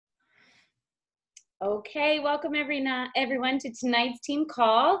Okay, welcome everyone to tonight's team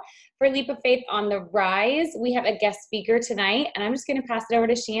call for Leap of Faith on the Rise. We have a guest speaker tonight, and I'm just going to pass it over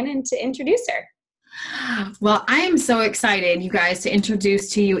to Shannon to introduce her. Well, I am so excited, you guys, to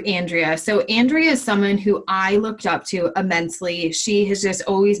introduce to you Andrea. So Andrea is someone who I looked up to immensely. She has just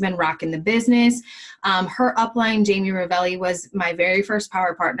always been rocking the business. Her upline, Jamie Ravelli, was my very first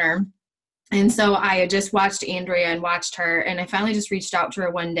power partner. And so I had just watched Andrea and watched her, and I finally just reached out to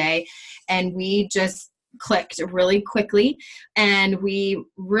her one day, and we just clicked really quickly. And we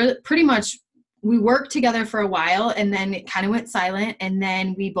pretty much we worked together for a while, and then it kind of went silent. And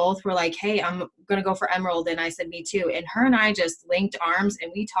then we both were like, hey, I'm going to go for Emerald. And I said, me too. And her and I just linked arms,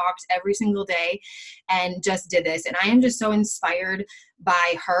 and we talked every single day and just did this. And I am just so inspired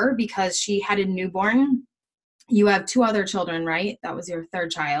by her because she had a newborn. You have two other children, right? That was your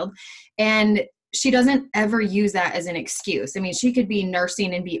third child. And she doesn't ever use that as an excuse. I mean, she could be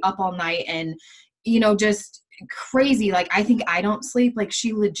nursing and be up all night and, just crazy. Like, I think I don't sleep. Like,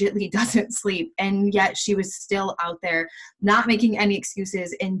 she legitimately doesn't sleep. And yet she was still out there, not making any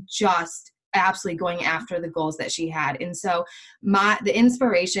excuses and just absolutely going after the goals that she had. And so the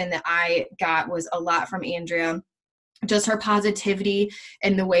inspiration that I got was a lot from Andrea. Just her positivity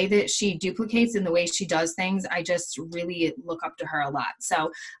and the way that she duplicates and the way she does things, I just really look up to her a lot.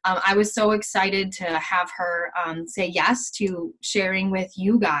 So I was so excited to have her say yes to sharing with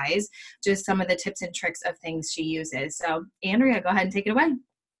you guys just some of the tips and tricks of things she uses. So Andrea, go ahead and take it away.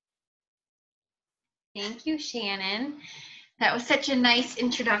 Thank you, Shannon. That was such a nice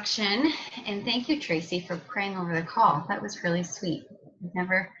introduction. And thank you, Tracy, for praying over the call. That was really sweet. I've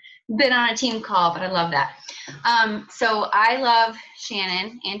never been on a team call, but I love that. So I love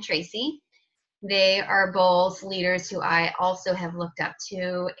Shannon and Tracy. They are both leaders who I also have looked up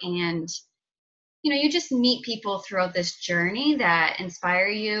to. And, you just meet people throughout this journey that inspire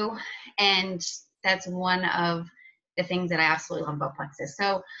you. And that's one of the things that I absolutely love about Plexus.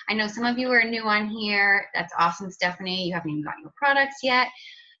 So I know some of you are new on here. That's awesome, Stephanie. You haven't even gotten your products yet.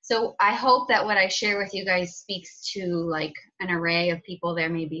 So I hope that what I share with you guys speaks to like an array of people. There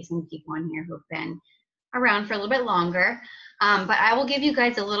may be some people on here who've been around for a little bit longer. But I will give you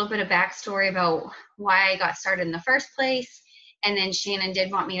guys a little bit of backstory about why I got started in the first place. And then Shannon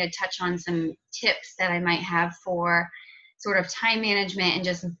did want me to touch on some tips that I might have for sort of time management and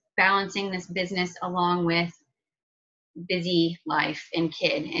just balancing this business along with busy life and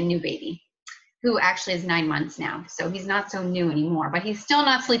kid and new baby, who actually is 9 months now. So he's not so new anymore, but he's still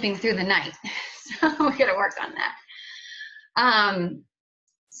not sleeping through the night. So we gotta work on that.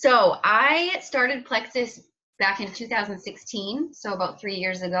 So I started Plexus back in 2016, so about 3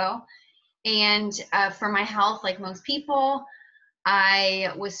 years ago. And for my health, like most people,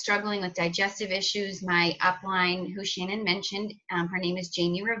 I was struggling with digestive issues. My upline, who Shannon mentioned, her name is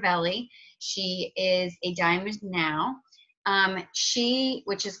Jamie Ravelli. She is a diamond now.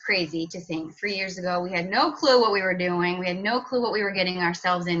 Which is crazy to think, 3 years ago, we had no clue what we were doing. We had no clue what we were getting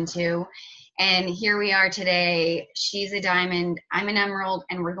ourselves into. And here we are today. She's a diamond, I'm an emerald,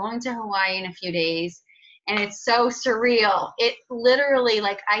 and we're going to Hawaii in a few days. And it's so surreal. It literally,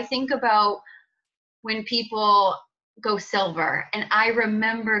 like, I think about when people go silver, and I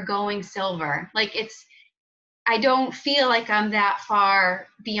remember going silver. Like, I don't feel like I'm that far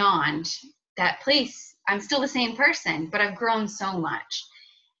beyond that place. I'm still the same person, but I've grown so much.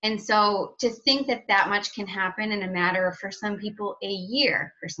 And so to think that that much can happen in a matter of, for some people, a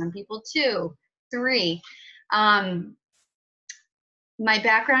year, for some people 2, 3. My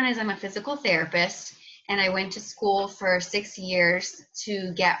background is I'm a physical therapist, and I went to school for 6 years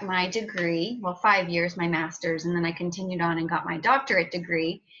to get my degree. Well, 5 years, my master's, and then I continued on and got my doctorate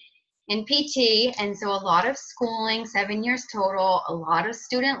degree in PT. And so a lot of schooling, 7 years total, a lot of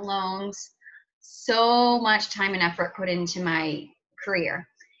student loans, so much time and effort put into my career.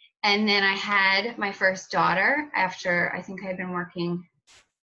 And then I had my first daughter after, I think I had been working,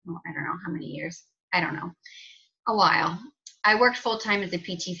 I don't know how many years, I don't know, a while. I worked full-time as a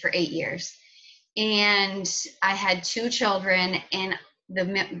PT for 8 years. And I had 2 children, and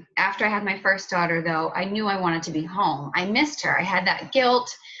after I had my first daughter, though, I knew I wanted to be home. I missed her. I had that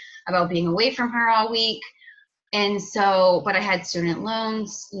guilt about being away from her all week. And so, but I had student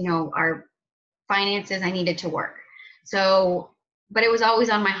loans, our finances, I needed to work. So, but it was always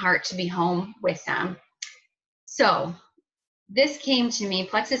on my heart to be home with them. So Plexus came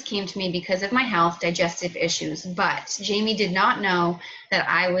to me because of my health, digestive issues, but Jamie did not know that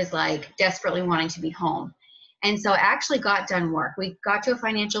I was like desperately wanting to be home. And so I actually got done work. We got to a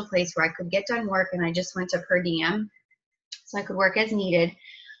financial place where I could get done work, and I just went to per diem so I could work as needed.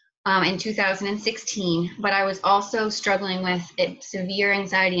 in 2016, but I was also struggling with severe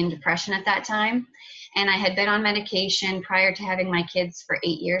anxiety and depression at that time. And I had been on medication prior to having my kids for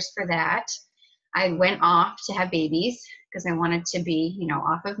 8 years for that. I went off to have babies because I wanted to be,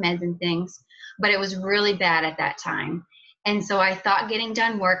 off of meds and things, but it was really bad at that time. And so I thought getting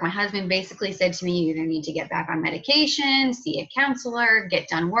done work, my husband basically said to me, you either need to get back on medication, see a counselor, get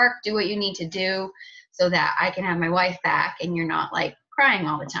done work, do what you need to do so that I can have my wife back and you're not like crying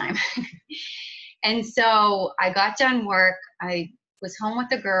all the time. And so I got done work. I was home with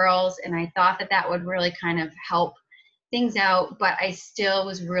the girls and I thought that that would really kind of help things out, but I still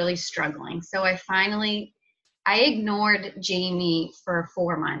was really struggling. So I ignored Jamie for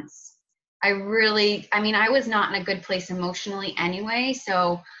 4 months. I was not in a good place emotionally anyway.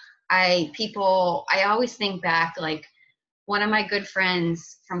 So I always think back, like one of my good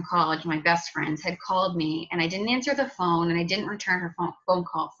friends from college, my best friends, had called me and I didn't answer the phone and I didn't return her phone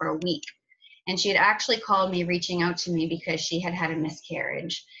call for a week. And she had actually called me reaching out to me because she had had a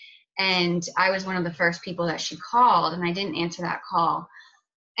miscarriage. And I was one of the first people that she called and I didn't answer that call.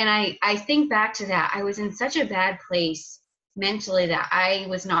 And I think back to that. I was in such a bad place mentally that I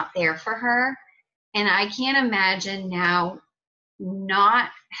was not there for her. And I can't imagine now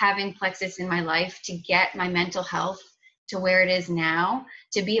not having Plexus in my life to get my mental health to where it is now,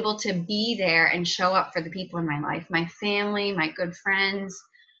 to be able to be there and show up for the people in my life, my family, my good friends,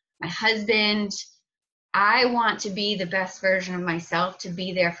 my husband. I want to be the best version of myself, to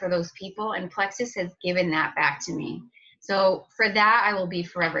be there for those people. And Plexus has given that back to me. So for that, I will be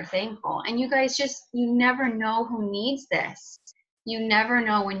forever thankful. And you guys you never know who needs this. You never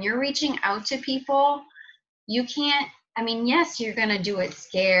know when you're reaching out to people. You can't, yes, you're going to do it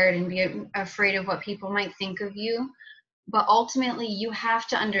scared and be afraid of what people might think of you. But ultimately, you have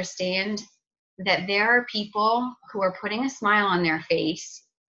to understand that there are people who are putting a smile on their face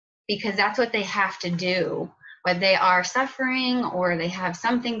because that's what they have to do. Whether they are suffering or they have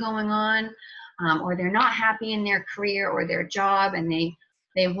something going on, or they're not happy in their career or their job and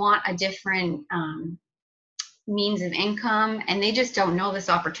they want a different means of income and they just don't know this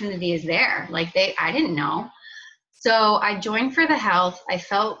opportunity is there. I didn't know. So I joined for the health. I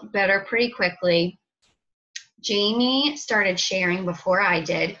felt better pretty quickly. Jamie started sharing before I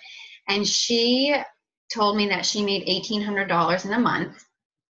did, and she told me that she made $1,800 in a month,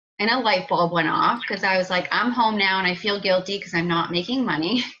 and a light bulb went off because I was like, I'm home now and I feel guilty because I'm not making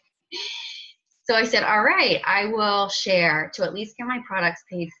money. So I said, all right, I will share to at least get my products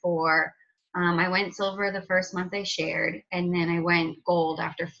paid for. I went silver the first month I shared, and then I went gold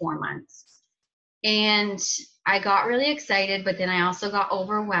after 4 months. And I got really excited, but then I also got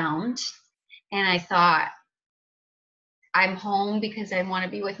overwhelmed. And I thought, I'm home because I want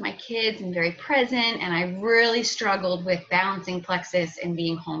to be with my kids and very present. And I really struggled with balancing Plexus and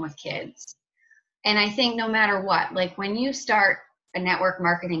being home with kids. And I think no matter what, like when you start a network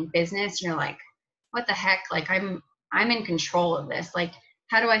marketing business, you're like, what the heck? Like I'm in control of this. Like,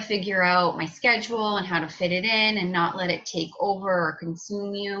 how do I figure out my schedule and how to fit it in and not let it take over or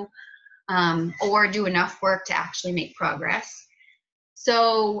consume you, or do enough work to actually make progress?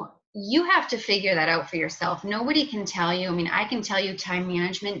 So you have to figure that out for yourself. Nobody can tell you. I can tell you time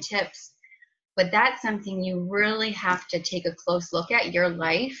management tips, but that's something you really have to take a close look at your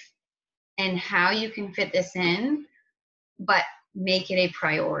life and how you can fit this in, but make it a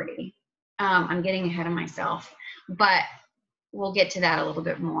priority. I'm getting ahead of myself, but we'll get to that a little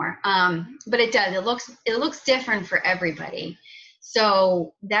bit more. But it does. It looks different for everybody.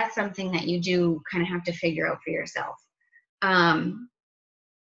 So that's something that you do kind of have to figure out for yourself.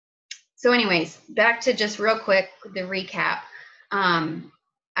 So anyways, back to just real quick, the recap.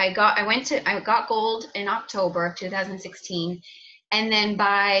 I got gold in October of 2016. And then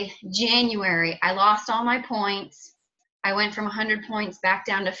by January, I lost all my points. I went from 100 points back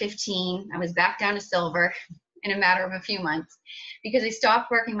down to 15. I was back down to silver in a matter of a few months because I stopped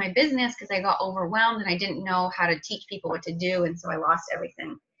working my business because I got overwhelmed and I didn't know how to teach people what to do. And so I lost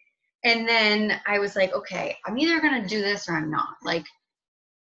everything. And then I was like, okay, I'm either going to do this or I'm not. Like,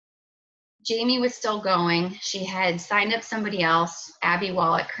 Jamie was still going. She had signed up somebody else, Abby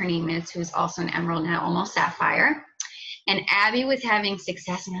Violette, her name is, who's also an emerald now, almost sapphire. And Abby was having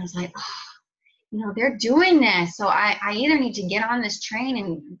success, and I was like, oh, they're doing this. So I either need to get on this train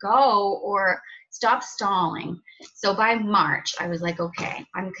and go or stop stalling. So by March, I was like, okay,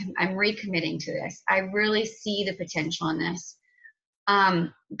 I'm recommitting to this. I really see the potential in this.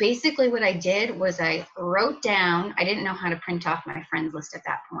 Basically what I did was I wrote down, I didn't know how to print off my friends list at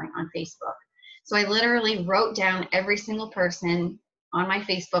that point on Facebook. So I literally wrote down every single person on my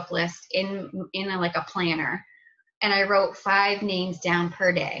Facebook list in like a planner. and I wrote 5 names down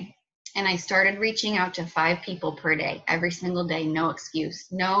per day. And I started reaching out to 5 people per day, every single day, no excuse.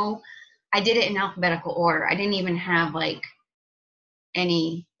 No, I did it in alphabetical order. I didn't even have like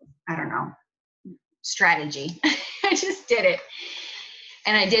any, I don't know, strategy. I just did it.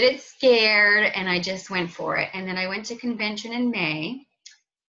 And I did it scared, and I just went for it. And then I went to convention in May,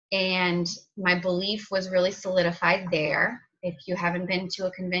 and my belief was really solidified there. If you haven't been to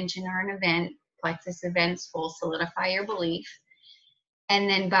a convention or an event, Plexus events will solidify your belief. And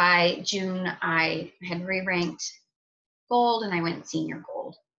then by June, I had re-ranked gold, and I went senior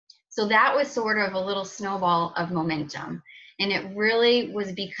gold. So that was sort of a little snowball of momentum. And it really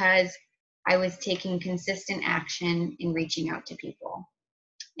was because I was taking consistent action in reaching out to people.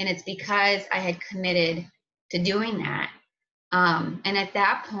 And it's because I had committed to doing that. And at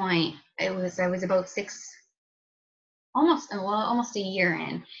that point, I was about almost a year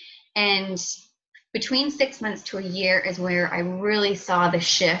in. And between 6 months to a year is where I really saw the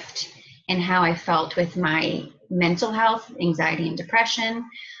shift in how I felt with my mental health, anxiety, and depression.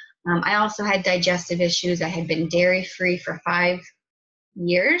 I also had digestive issues. I had been dairy-free for 5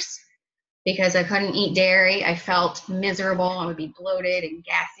 years because I couldn't eat dairy. I felt miserable. I would be bloated and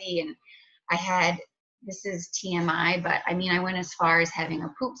gassy. And I had, this is TMI, but I mean, I went as far as having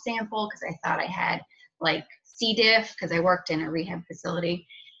a poop sample because I thought I had like C. diff because I worked in a rehab facility.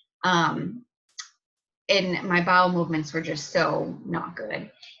 And my bowel movements were just so not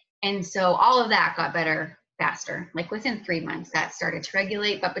good. And so all of that got better faster. Like within 3 months, that started to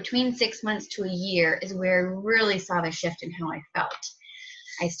regulate. But between 6 months to a year is where I really saw the shift in how I felt.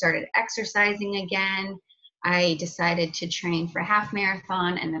 I started exercising again. I decided to train for a half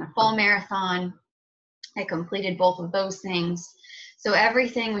marathon and then a full marathon. I completed both of those things. So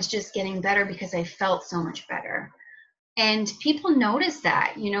everything was just getting better because I felt so much better. And people notice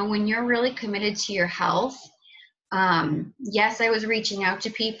that, you know, when you're really committed to your health. Yes, I was reaching out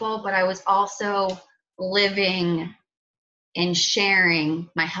to people, but I was also living and sharing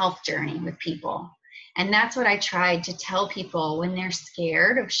my health journey with people. And that's what I tried to tell people when they're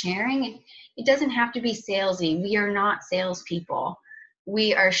scared of sharing. It doesn't have to be salesy. We are not salespeople.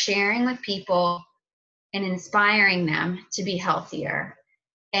 We are sharing with people and inspiring them to be healthier.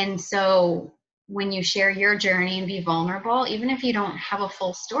 And so when you share your journey and be vulnerable, even if you don't have a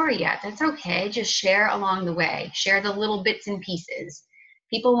full story yet, that's okay. Just share along the way. Share the little bits and pieces.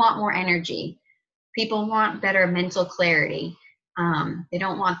 People want more energy. People want better mental clarity. They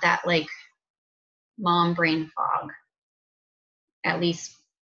don't want that like mom brain fog, at least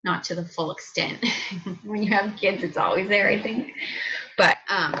not to the full extent. When you have kids, it's always there, I think. But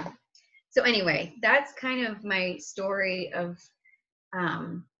so anyway, that's kind of my story of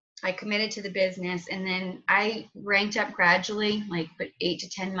I committed to the business, and then I ranked up gradually, like 8 to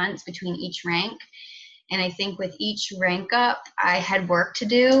 10 months between each rank. And I think with each rank up, I had work to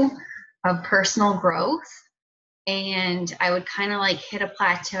do of personal growth. And I would kind of like hit a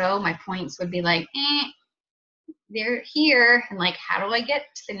plateau. My points would be like, they're here. And like, how do I get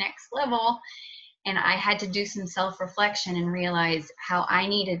to the next level? And I had to do some self-reflection and realize how I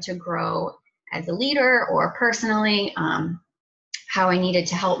needed to grow as a leader or personally, how I needed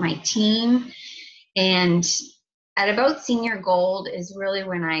to help my team. And at about senior gold is really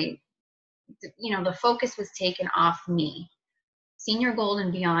when the focus was taken off me. Senior gold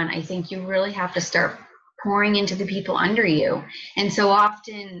and beyond, I think you really have to start pouring into the people under you. And so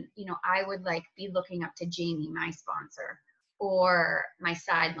often, I would like be looking up to Jamie, my sponsor, or my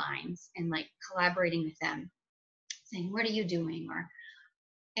sidelines, and like collaborating with them, saying, what are you doing?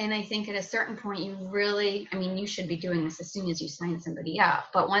 And I think at a certain point, you should be doing this as soon as you sign somebody up.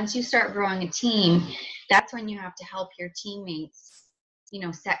 But once you start growing a team, that's when you have to help your teammates,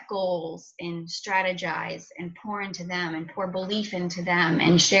 set goals and strategize and pour into them and pour belief into them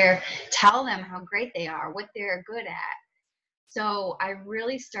and tell them how great they are, what they're good at. So I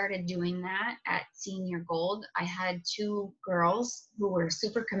really started doing that at senior gold. I had 2 girls who were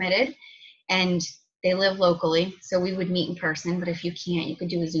super committed, and they live locally, so we would meet in person, but if you can't, you could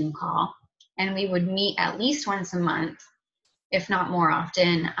do a Zoom call. And we would meet at least once a month, if not more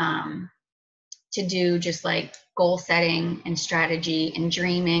often, to do just like goal setting and strategy and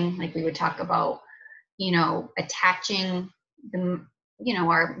dreaming. Like we would talk about, attaching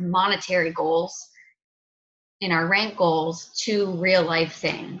our monetary goals and our rank goals to real life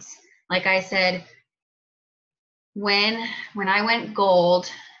things. Like I said, when I went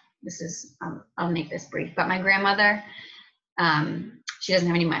gold, I'll make this brief, but my grandmother, she doesn't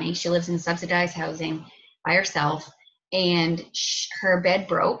have any money. She lives in subsidized housing by herself, and her bed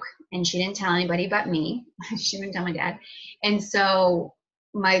broke, and she didn't tell anybody but me. She didn't tell my dad. And so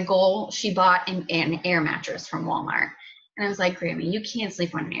my goal, she bought an air mattress from Walmart. And I was like, Grammy, you can't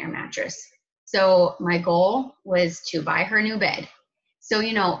sleep on an air mattress. So my goal was to buy her a new bed. So,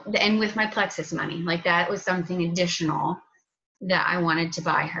 you know, and with my Plexus money, like that was something additional that I wanted to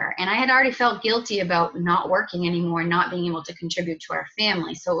buy her. And I had already felt guilty about not working anymore, not being able to contribute to our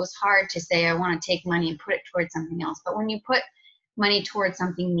family. So it was hard to say, I want to take money and put it towards something else. But when you put money towards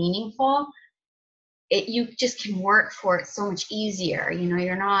something meaningful, you just can work for it so much easier. You know,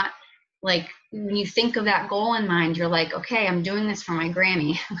 you're not like, when you think of that goal in mind, you're like, okay, I'm doing this for my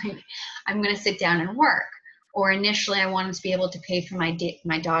Grammy. Like, I'm going to sit down and work. Or initially I wanted to be able to pay for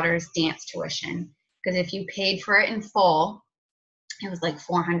my daughter's dance tuition. Because if you paid for it in full, it was like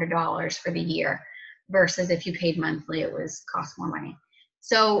 $400 for the year, versus if you paid monthly, it was cost more money.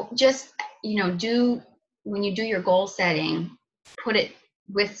 So just, you know, when you do your goal setting, put it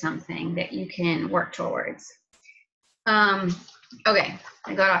with something that you can work towards. Okay,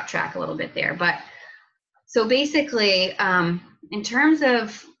 I got off track a little bit there, but so basically, in terms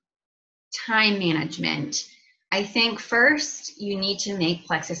of time management, I think first you need to make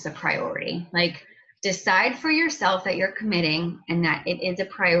Plexus a priority. Like, decide for yourself that you're committing and that it is a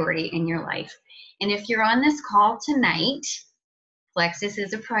priority in your life. And if you're on this call tonight, Plexus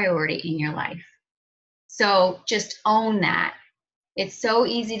is a priority in your life. So just own that. It's so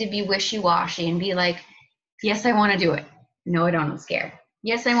easy to be wishy-washy and be like, yes, I want to do it. No, I don't. I'm scared.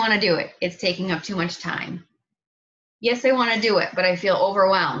 Yes, I want to do it. It's taking up too much time. Yes, I want to do it, but I feel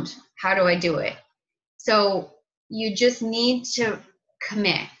overwhelmed. How do I do it? So you just need to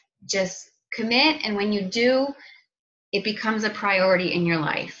commit. Just commit, and when you do, it becomes a priority in your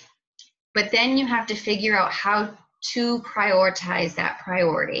life. But then you have to figure out how to prioritize that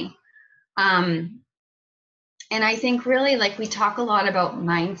priority. And I think really, like, we talk a lot about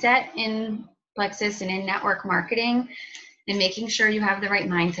mindset in Plexus and in network marketing, and making sure you have the right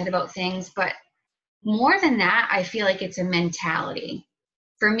mindset about things. But more than that, I feel like it's a mentality.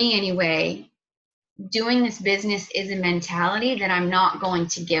 For me anyway, doing this business is a mentality that I'm not going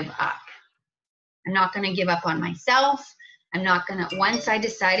to give up. I'm not going to give up on myself. I'm not going to, once I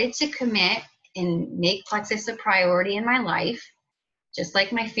decided to commit and make Plexus a priority in my life, just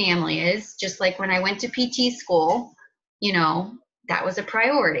like my family is, just like when I went to PT school, you know, that was a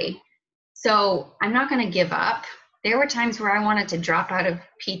priority. So I'm not going to give up. There were times where I wanted to drop out of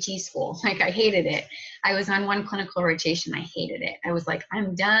PT school. Like, I hated it. I was on one clinical rotation. I hated it. I was like,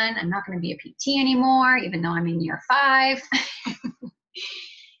 I'm done. I'm not going to be a PT anymore, even though I'm in year 5.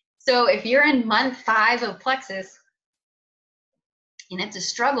 So if you're in month 5 of Plexus and it's a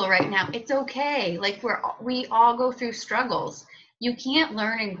struggle right now, it's okay. Like, we all go through struggles. You can't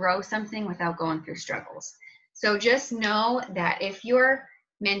learn and grow something without going through struggles. So just know that if your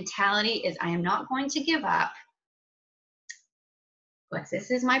mentality is, I am not going to give up,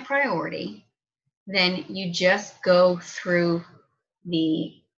 Plexus is my priority, then you just go through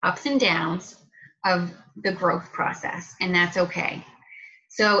the ups and downs of the growth process, and that's okay.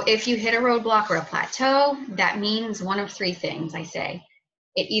 So if you hit a roadblock or a plateau, that means one of 3 things, I say.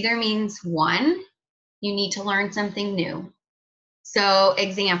 It either means, 1, you need to learn something new. So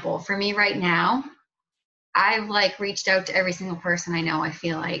example, for me right now, I've reached out to every single person I know, I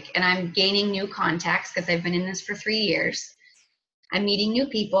feel like, and I'm gaining new contacts because I've been in this for 3 years. I'm meeting new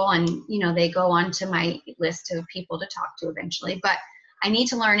people, and, you know, they go onto my list of people to talk to eventually, but I need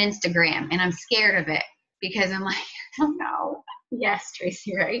to learn Instagram, and I'm scared of it because I'm like, I don't know. Yes,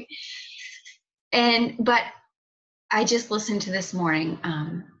 Tracy, right? But I just listened to this morning,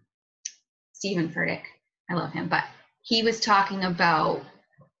 Stephen Furtick, I love him, but he was talking about,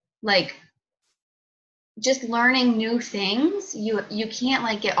 like, just learning new things. You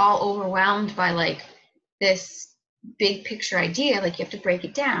can't get all overwhelmed by this big picture idea. Like, you have to break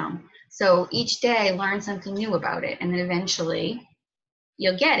it down. So each day learn something new about it, and then eventually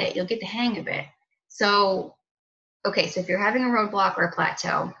you'll get it. You'll get the hang of it. So, okay, so if you're having a roadblock or a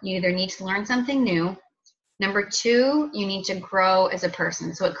plateau, you either need to learn something new. Number 2, you need to grow as a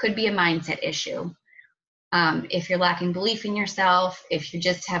person. So it could be a mindset issue. If you're lacking belief in yourself, if you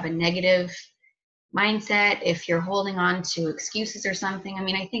just have a negative mindset, if you're holding on to excuses or something. I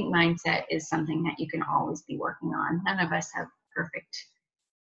mean, I think mindset is something that you can always be working on. None of us have perfect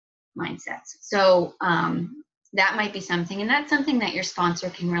mindsets. So that might be something, and that's something that your sponsor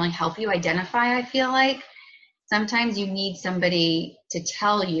can really help you identify, I feel like. Sometimes you need somebody to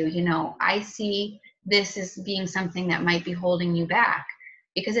tell you, you know, I see this as being something that might be holding you back,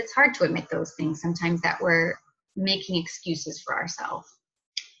 because it's hard to admit those things sometimes, that we're making excuses for ourselves.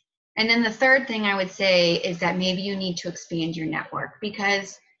 And then the 3rd thing I would say is that maybe you need to expand your network,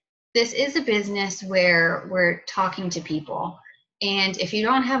 because this is a business where we're talking to people, And if you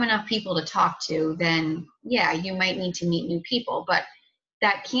don't have enough people to talk to, then yeah, you might need to meet new people, but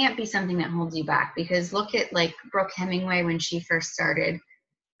that can't be something that holds you back, because look at like Brooke Hemingway when she first started.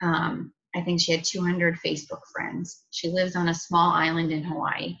 I think she had 200 Facebook friends. She lives on a small island in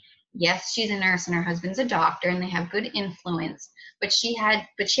Hawaii. Yes, she's a nurse and her husband's a doctor and they have good influence, but she had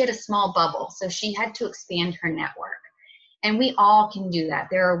a small bubble. So she had to expand her network. And we all can do that.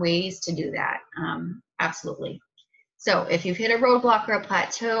 There are ways to do that. Absolutely. So if you've hit a roadblock or a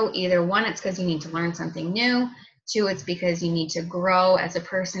plateau, either one, it's because you need to learn something new. Two, it's because you need to grow as a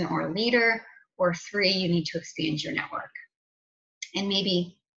person or a leader. Or three, you need to expand your network and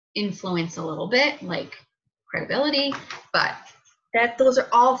maybe influence a little bit, like credibility, but those are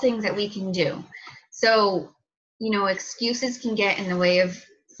all things that we can do. So, excuses can get in the way of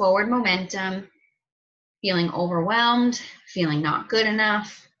forward momentum, feeling overwhelmed, feeling not good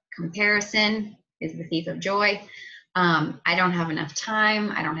enough. Comparison is the thief of joy. I don't have enough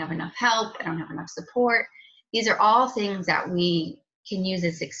time. I don't have enough help. I don't have enough support. These are all things that we can use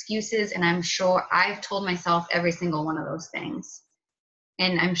as excuses. And I'm sure I've told myself every single one of those things.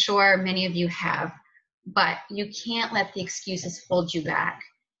 And I'm sure many of you have, but you can't let the excuses hold you back.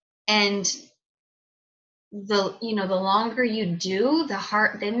 And the longer you do,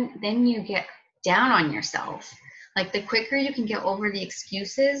 then you get down on yourself. Like the quicker you can get over the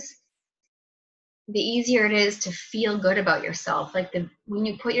excuses, the easier it is to feel good about yourself. Like when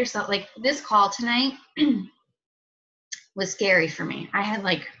you put yourself, like this call tonight was scary for me. I had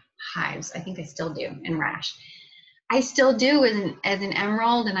like hives, I think I still do, and rash. I still do as an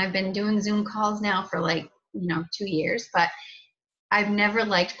emerald, and I've been doing Zoom calls now for 2 years, but I've never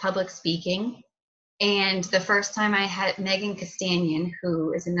liked public speaking. And the first time I had Megan Castanian,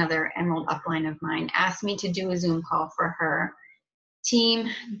 who is another emerald upline of mine, asked me to do a Zoom call for her team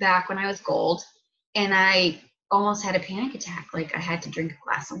back when I was gold. And I almost had a panic attack. Like I had to drink a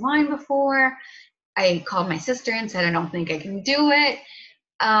glass of wine before. I called my sister and said, I don't think I can do it.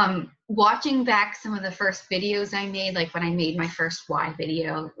 Watching back some of the first videos I made, like when I made my first why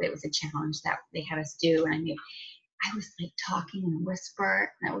video, it was a challenge that they had us do. And I was like talking in a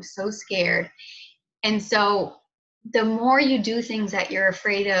whisper, and I was so scared. And so the more you do things that you're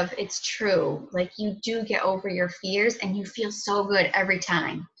afraid of, it's true. Like you do get over your fears and you feel so good every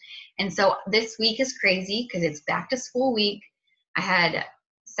time. And so this week is crazy because it's back to school week. I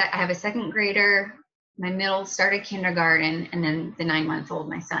have a second grader, my middle started kindergarten, and then the 9-month-old,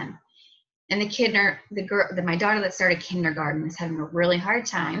 my son. And my daughter that started kindergarten is having a really hard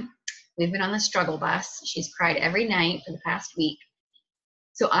time. We've been on the struggle bus. She's cried every night for the past week.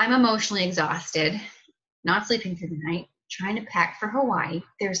 So I'm emotionally exhausted, not sleeping through the night, trying to pack for Hawaii.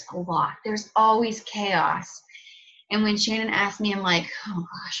 There's a lot. There's always chaos. And when Shannon asked me, I'm like, oh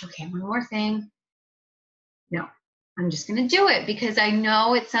gosh, okay, one more thing. No, I'm just going to do it because I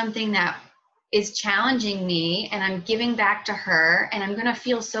know it's something that is challenging me, and I'm giving back to her, and I'm going to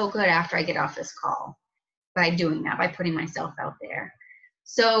feel so good after I get off this call by doing that, by putting myself out there.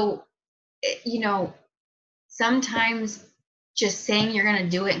 So, sometimes just saying you're going to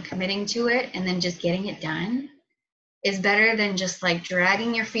do it and committing to it and then just getting it done is better than just like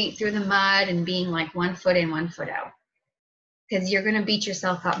dragging your feet through the mud and being like 1 foot in, 1 foot out. Because you're going to beat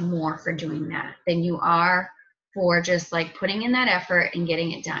yourself up more for doing that than you are for just like putting in that effort and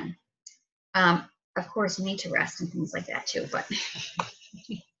getting it done. Of course, you need to rest and things like that too, but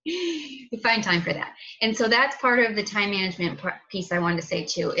you find time for that. And so that's part of the time management piece I wanted to say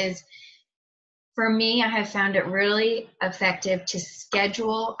too, is for me, I have found it really effective to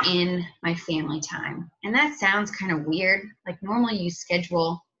schedule in my family time. And that sounds kind of weird. Like normally you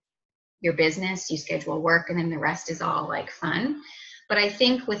schedule your business, you schedule work, and then the rest is all like fun. But I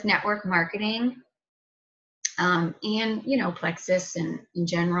think with network marketing and, Plexus and in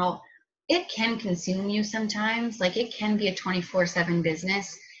general, it can consume you sometimes. Like it can be a 24/7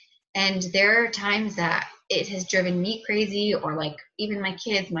 business. And there are times that it has driven me crazy, or like even my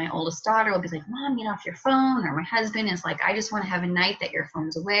kids, my oldest daughter will be like, Mom, get off your phone. Or my husband is like, I just want to have a night that your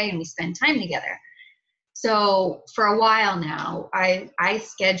phone's away and we spend time together. So for a while now, I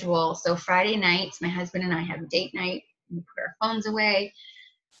schedule, so Friday nights, my husband and I have a date night. We put our phones away.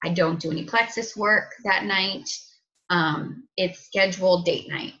 I don't do any Plexus work that night. It's scheduled date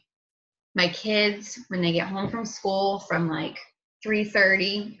night. My kids, when they get home from school from like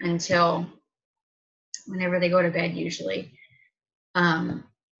 3:30 until whenever they go to bed, usually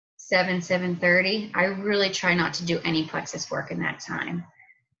 7:30, I really try not to do any Plexus work in that time.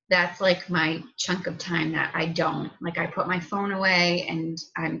 That's like my chunk of time that I don't. Like I put my phone away and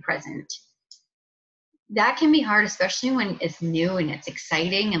I'm present. That can be hard, especially when it's new and it's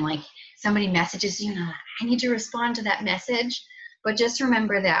exciting and like somebody messages you and I need to respond to that message. But just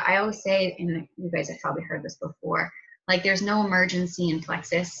remember that I always say, and you guys have probably heard this before, like there's no emergency in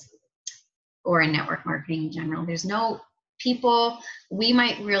Plexus or in network marketing in general. There's no people, we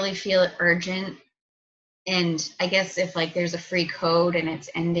might really feel it urgent. And I guess if like there's a free code and it's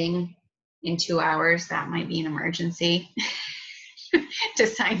ending in 2 hours, that might be an emergency to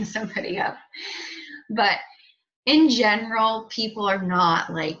sign somebody up. But in general, people are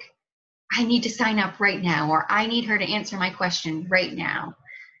not like, I need to sign up right now, or I need her to answer my question right now.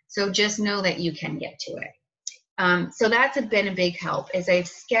 So just know that you can get to it. So that's been a big help, is I've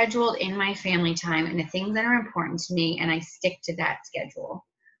scheduled in my family time and the things that are important to me, and I stick to that schedule.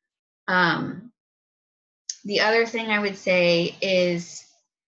 The other thing I would say is,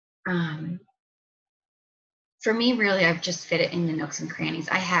 for me, really, I've just fit it in the nooks and crannies.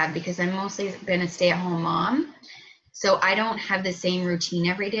 I have, because I've mostly been a stay-at-home mom. So I don't have the same routine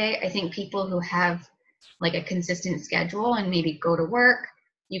every day. I think people who have like a consistent schedule and maybe go to work,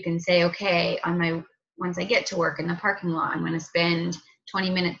 you can say, okay, once I get to work in the parking lot, I'm going to spend 20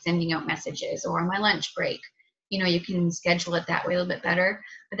 minutes sending out messages, or on my lunch break. You can schedule it that way a little bit better.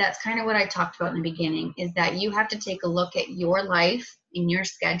 But that's kind of what I talked about in the beginning, is that you have to take a look at your life and your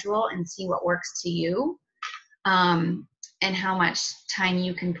schedule and see what works to you. And how much time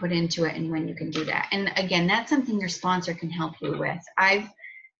you can put into it and when you can do that. And again, that's something your sponsor can help you with. I've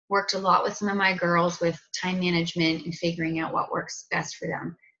worked a lot with some of my girls with time management and figuring out what works best for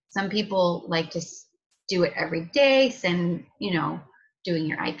them. Some people like to do it every day, doing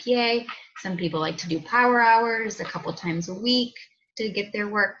your IPA. Some people like to do power hours a couple times a week to get their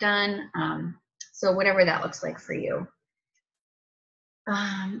work done. So whatever that looks like for you.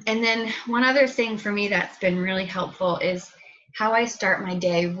 And then one other thing for me that's been really helpful is how I start my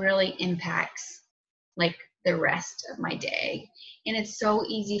day really impacts like the rest of my day. And it's so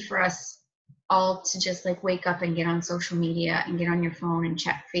easy for us all to just like wake up and get on social media and get on your phone and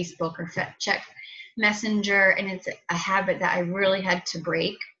check Facebook or check Messenger. And it's a habit that I really had to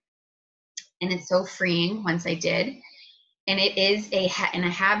break. And it's so freeing once I did. And it is a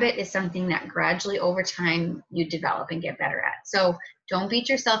habit is something that gradually over time you develop and get better at. So don't beat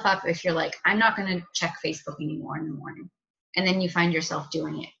yourself up if you're like, I'm not going to check Facebook anymore in the morning. And then you find yourself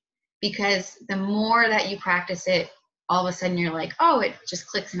doing it. Because the more that you practice it, all of a sudden you're like, oh, it just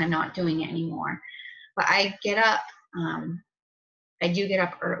clicks and I'm not doing it anymore. But I get up, I do get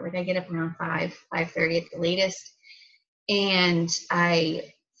up early. Like I get up around 5:30 at the latest. And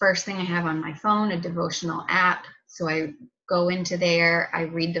first thing I have on my phone, a devotional app. So I go into there, I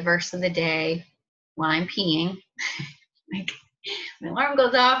read the verse of the day while I'm peeing. Like my alarm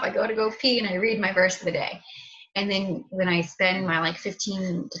goes off, I go pee, and I read my verse of the day. And then when I spend my like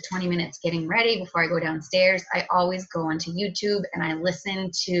 15 to 20 minutes getting ready before I go downstairs, I always go onto YouTube and I listen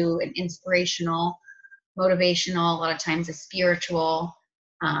to an inspirational, motivational, a lot of times a spiritual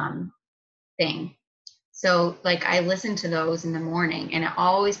thing. So like I listen to those in the morning, and it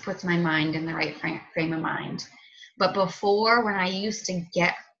always puts my mind in the right frame of mind. But before, when I used to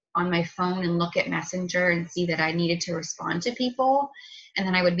get on my phone and look at Messenger and see that I needed to respond to people, and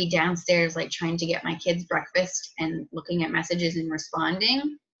then I would be downstairs like trying to get my kids breakfast and looking at messages and responding,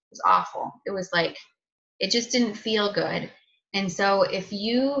 it was awful. It was like, it just didn't feel good. And so if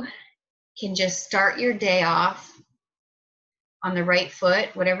you can just start your day off on the right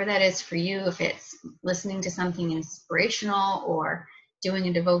foot, whatever that is for you, if it's listening to something inspirational or doing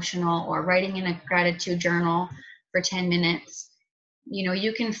a devotional or writing in a gratitude journal for 10 minutes,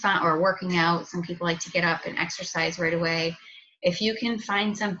 you can find, or working out. Some people like to get up and exercise right away. If you can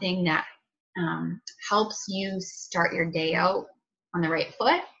find something that helps you start your day out on the right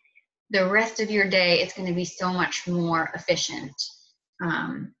foot, the rest of your day, it's going to be so much more efficient.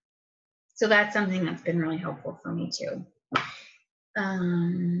 So that's something that's been really helpful for me too.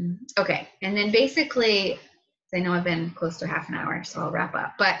 Okay. And then basically, I know I've been close to half an hour, so I'll wrap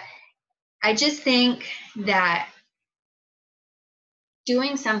up. But I just think that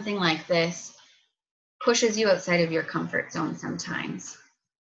doing something like this pushes you outside of your comfort zone sometimes.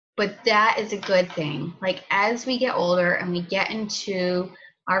 But that is a good thing. Like as we get older and we get into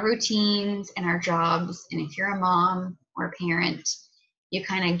our routines and our jobs, and if you're a mom or a parent, you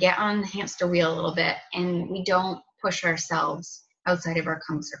kind of get on the hamster wheel a little bit, and we don't push ourselves outside of our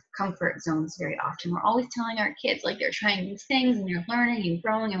comfort zones very often. We're always telling our kids like they're trying new things and they're learning and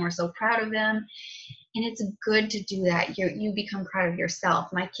growing, and we're so proud of them. And it's good to do that. You become proud of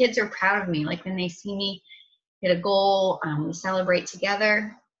yourself. My kids are proud of me. Like when they see me hit a goal, we celebrate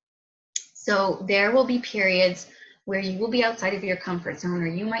together. So there will be periods where you will be outside of your comfort zone, or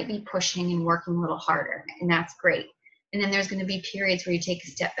you might be pushing and working a little harder, and that's great. And then there's going to be periods where you take a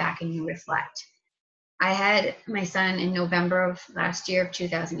step back and you reflect. I had my son in November of last year of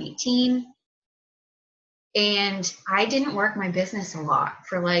 2018. And I didn't work my business a lot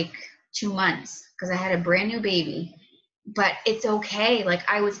for like 2 months because I had a brand new baby. But it's okay. Like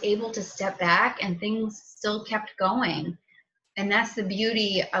I was able to step back and things still kept going. And that's the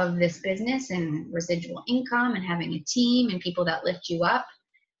beauty of this business and residual income and having a team and people that lift you up.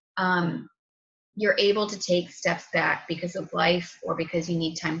 You're able to take steps back because of life or because you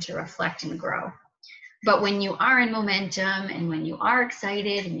need time to reflect and grow. But when you are in momentum and when you are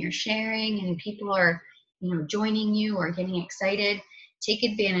excited and you're sharing and people are, joining you or getting excited, take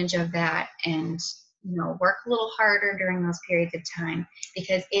advantage of that and, work a little harder during those periods of time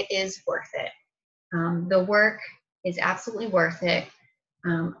because it is worth it. The work is absolutely worth it.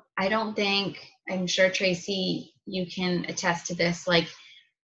 I don't think, I'm sure Tracy, you can attest to this, like,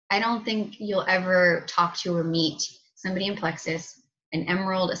 I don't think you'll ever talk to or meet somebody in Plexus, an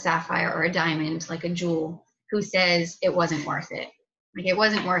emerald, a sapphire, or a diamond, like a jewel, who says it wasn't worth it. Like it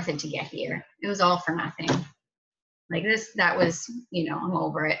wasn't worth it to get here. It was all for nothing. Like that was, I'm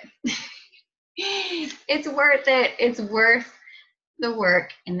over it. It's worth it. It's worth the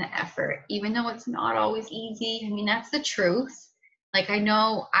work and the effort, even though it's not always easy. I mean, that's the truth. Like I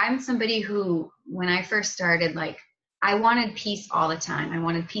know I'm somebody who, when I first started, like I wanted peace all the time. I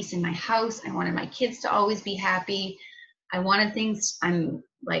wanted peace in my house. I wanted my kids to always be happy. I wanted things,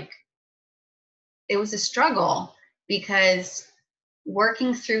 it was a struggle because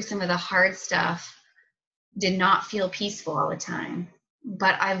working through some of the hard stuff did not feel peaceful all the time.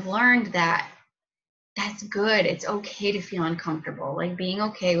 But I've learned that that's good. It's okay to feel uncomfortable, like being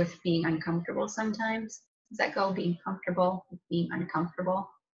okay with being uncomfortable sometimes. Does that go? Being comfortable with being uncomfortable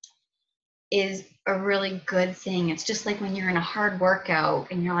is a really good thing. It's just like when you're in a hard workout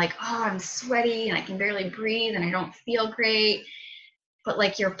and you're like, oh, I'm sweaty and I can barely breathe and I don't feel great. But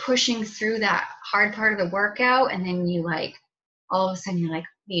like you're pushing through that hard part of the workout and then you like, all of a sudden you're like,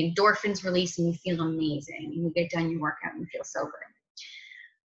 the endorphins release and you feel amazing. And you get done your workout and you feel so good.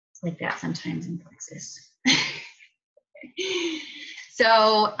 It's like that sometimes in Plexus.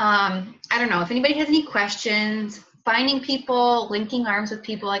 So I don't know if anybody has any questions. Finding people, linking arms with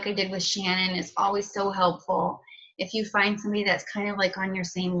people like I did with Shannon is always so helpful. If you find somebody that's kind of like on your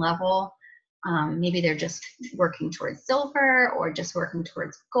same level, maybe they're just working towards silver or just working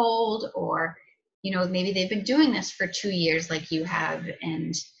towards gold, or, maybe they've been doing this for 2 years like you have,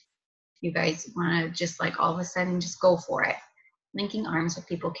 and you guys want to just like all of a sudden just go for it. Linking arms with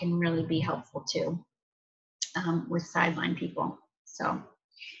people can really be helpful too, with sideline people. So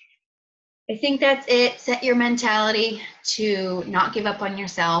I think that's it. Set your mentality to not give up on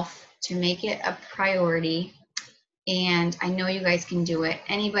yourself, to make it a priority. And I know you guys can do it.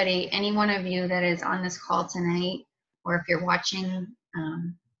 Any one of you that is on this call tonight, or if you're watching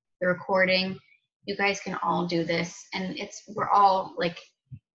the recording, you guys can all do this. And we're all like,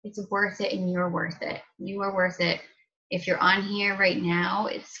 it's worth it and you're worth it. You are worth it. If you're on here right now,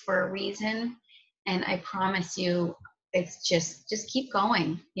 it's for a reason. And I promise you, it's just keep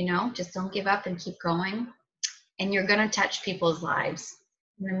going, just don't give up and keep going. And you're going to touch people's lives.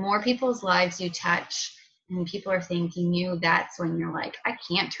 And the more people's lives you touch and people are thanking you, that's when you're like, I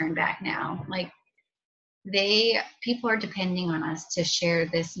can't turn back now. Like people are depending on us to share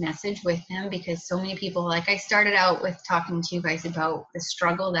this message with them, because so many people, like I started out with talking to you guys about the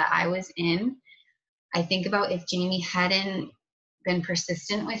struggle that I was in. I think about if Jamie hadn't been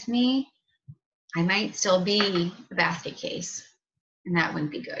persistent with me, I might still be a basket case, and that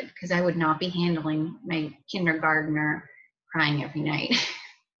wouldn't be good because I would not be handling my kindergartner crying every night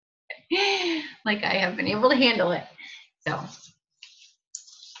like I have been able to handle it. So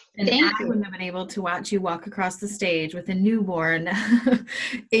and I wouldn't have been able to watch you walk across the stage with a newborn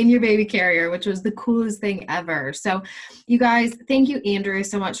in your baby carrier, which was the coolest thing ever. So you guys, thank you, Andrea,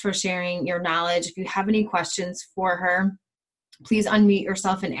 so much for sharing your knowledge. If you have any questions for her, please unmute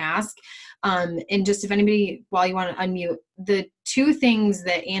yourself and ask. And just if anybody, while you want to unmute, the two things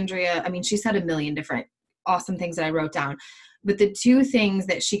that Andrea, she said a million different awesome things that I wrote down, but the two things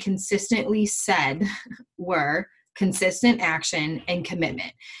that she consistently said were consistent action and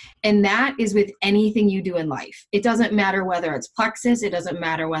commitment. And that is with anything you do in life. It doesn't matter whether it's Plexus, it doesn't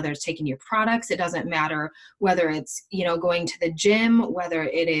matter whether it's taking your products, it doesn't matter whether it's, going to the gym, whether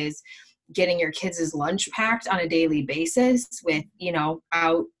it is getting your kids' lunch packed on a daily basis with,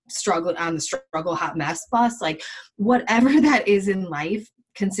 out struggling on the struggle hot mess bus, like whatever that is in life,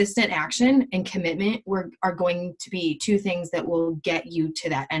 consistent action and commitment are going to be two things that will get you to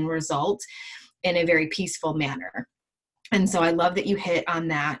that end result in a very peaceful manner. And so I love that you hit on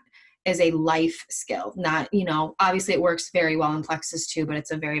that as a life skill, not, obviously it works very well in Plexus too, but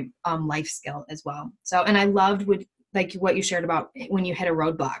it's a very life skill as well. So, and I loved what you shared about when you hit a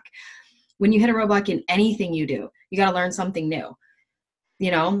roadblock. When you hit a roadblock in anything you do, you got to learn something new,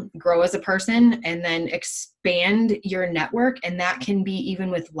 grow as a person and then expand your network. And that can be even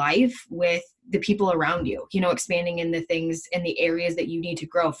with life, with the people around you, expanding in the things in the areas that you need to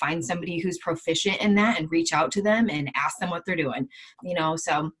grow. Find somebody who's proficient in that and reach out to them and ask them what they're doing,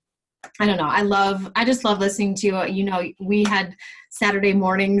 so I don't know. I just love listening to you. We had Saturday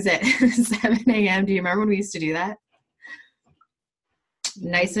mornings at 7 a.m. Do you remember when we used to do that?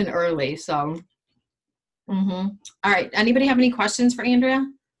 Nice and early. So, all right. Anybody have any questions for Andrea?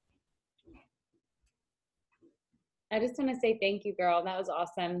 I just want to say thank you, girl. That was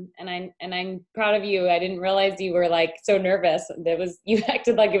awesome. And I'm proud of you. I didn't realize you were like so nervous. You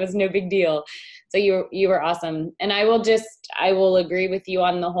acted like it was no big deal. So you were awesome. And I will agree with you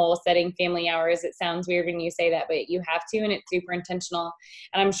on the whole setting family hours. It sounds weird when you say that, but you have to, and it's super intentional.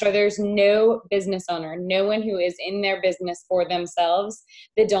 And I'm sure there's no business owner, no one who is in their business for themselves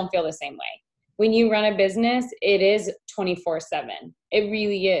that don't feel the same way. When you run a business, it is 24/7. It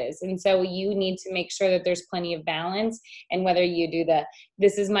really is. And so you need to make sure that there's plenty of balance. And whether you do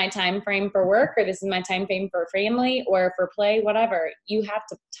this is my time frame for work, or this is my time frame for family or for play, whatever, you have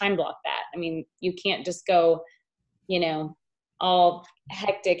to time block that. I mean, you can't just go, all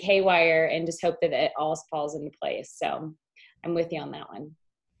hectic haywire and just hope that it all falls into place. So I'm with you on that one.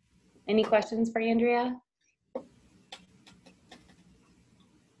 Any questions for Andrea?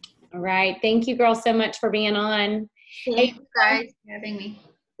 All right. Thank you, girls, so much for being on. Thank you guys for having me.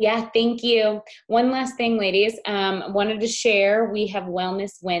 Yeah, thank you. One last thing, ladies. Wanted to share, we have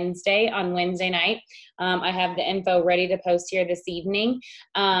Wellness Wednesday on Wednesday night. I have the info ready to post here this evening.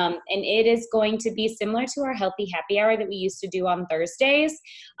 And it is going to be similar to our Healthy Happy Hour that we used to do on Thursdays.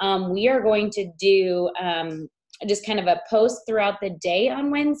 We are going to do just kind of a post throughout the day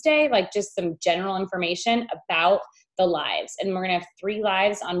on Wednesday, like just some general information about the lives. And we're going to have 3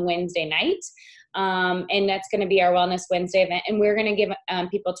 lives on Wednesday night. And that's going to be our Wellness Wednesday event. And we're going to give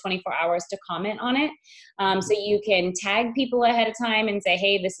people 24 hours to comment on it. So you can tag people ahead of time and say,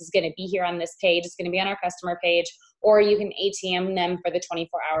 hey, this is going to be here on this page. It's going to be on our customer page. Or you can ATM them for the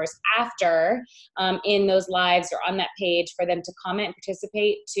 24 hours after in those lives or on that page for them to comment and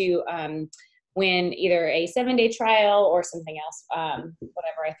participate to win either a 7-day trial or something else,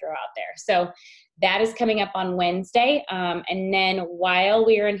 whatever I throw out there. So that is coming up on Wednesday. And then while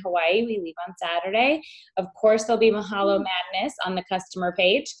we are in Hawaii, we leave on Saturday. Of course, there'll be Mahalo Madness on the customer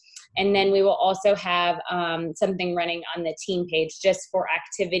page. And then we will also have something running on the team page just for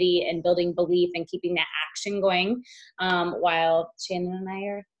activity and building belief and keeping that action going while Shannon and I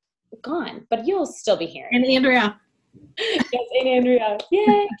are gone. But you'll still be here. And Andrea. Yes, and Andrea. Yay,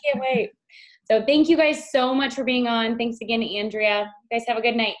 can't wait. So thank you guys so much for being on. Thanks again, Andrea. You guys have a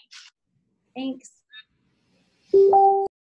good night. Thanks.